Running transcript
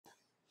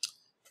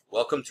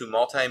Welcome to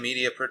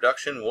Multimedia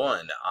Production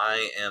 1.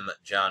 I am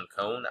John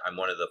Cohn. I'm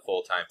one of the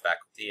full-time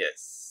faculty at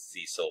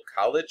Cecil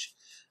College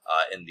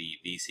in the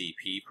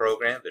VCP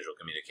program, Visual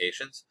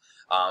Communications.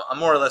 I'm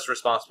more or less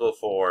responsible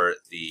for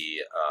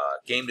the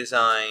game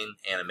design,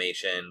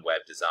 animation,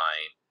 web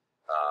design,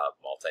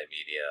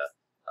 multimedia,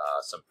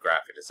 some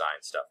graphic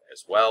design stuff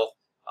as well.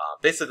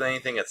 Basically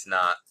anything that's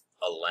not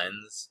a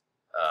lens,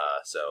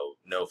 so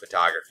no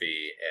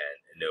photography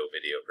and no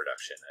video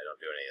production. I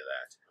don't do any of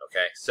that.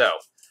 Okay, so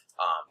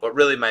but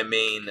really my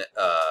main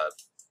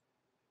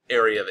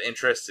area of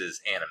interest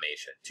is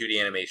animation, 2D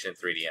animation,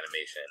 3D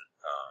animation,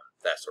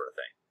 that sort of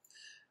thing.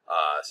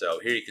 So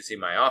here you can see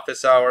my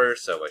office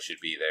hours, so I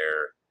should be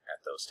there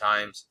at those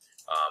times.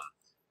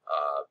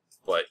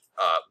 But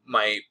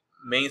my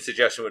main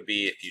suggestion would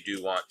be, if you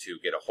do want to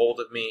get a hold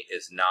of me,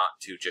 is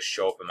not to just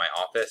show up in my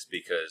office,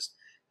 because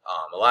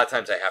a lot of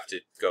times I have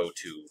to go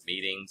to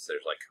meetings.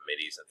 There's like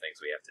committees and things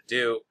we have to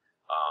do.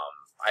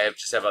 I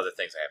just have other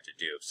things I have to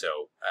do.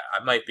 So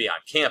I might be on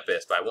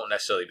campus, but I won't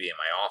necessarily be in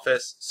my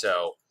office.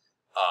 So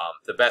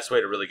the best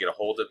way to really get a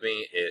hold of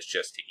me is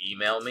just to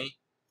email me.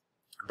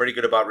 I'm pretty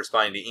good about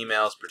responding to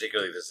emails,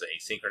 particularly if this is an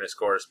asynchronous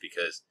course,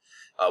 because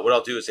what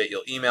I'll do is that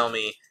you'll email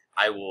me.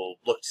 I will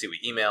look to see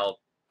what you emailed,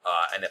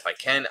 and if I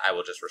can, I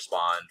will just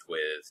respond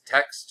with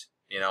text,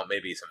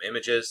 maybe some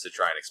images to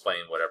try and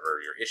explain whatever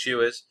your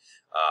issue is.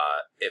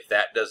 If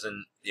that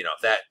doesn't,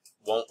 if that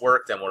won't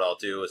work, then what I'll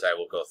do is I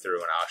will go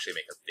through and I'll actually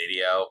make a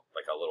video,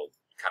 like a little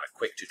kind of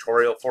quick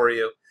tutorial for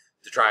you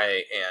to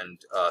try and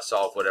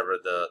solve whatever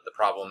the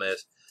problem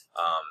is.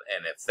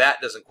 And if that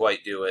doesn't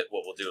quite do it,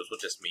 what we'll do is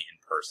we'll just meet in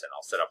person.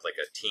 I'll set up like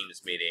a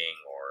Teams meeting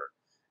or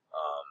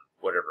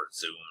whatever,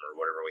 Zoom or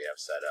whatever we have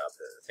set up.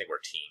 I think we're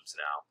Teams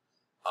now.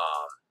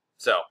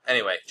 So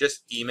anyway,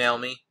 just email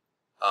me.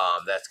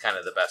 That's kind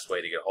of the best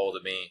way to get a hold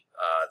of me.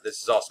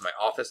 This is also my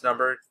office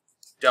number.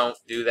 Don't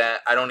do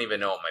that. I don't even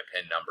know what my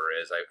PIN number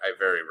is. I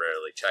very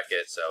rarely check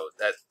it, so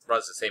that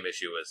runs the same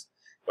issue as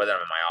whether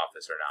I'm in my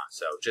office or not.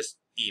 So just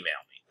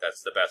email me.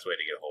 That's the best way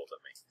to get a hold of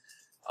me.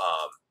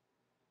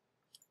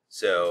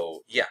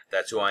 So yeah,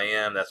 that's who I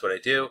am. That's what I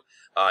do.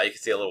 You can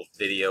see a little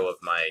video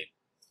of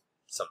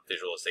some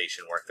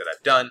visualization work that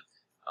I've done.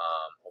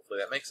 Hopefully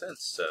that makes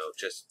sense. So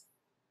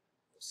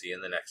we'll see you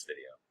in the next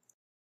video.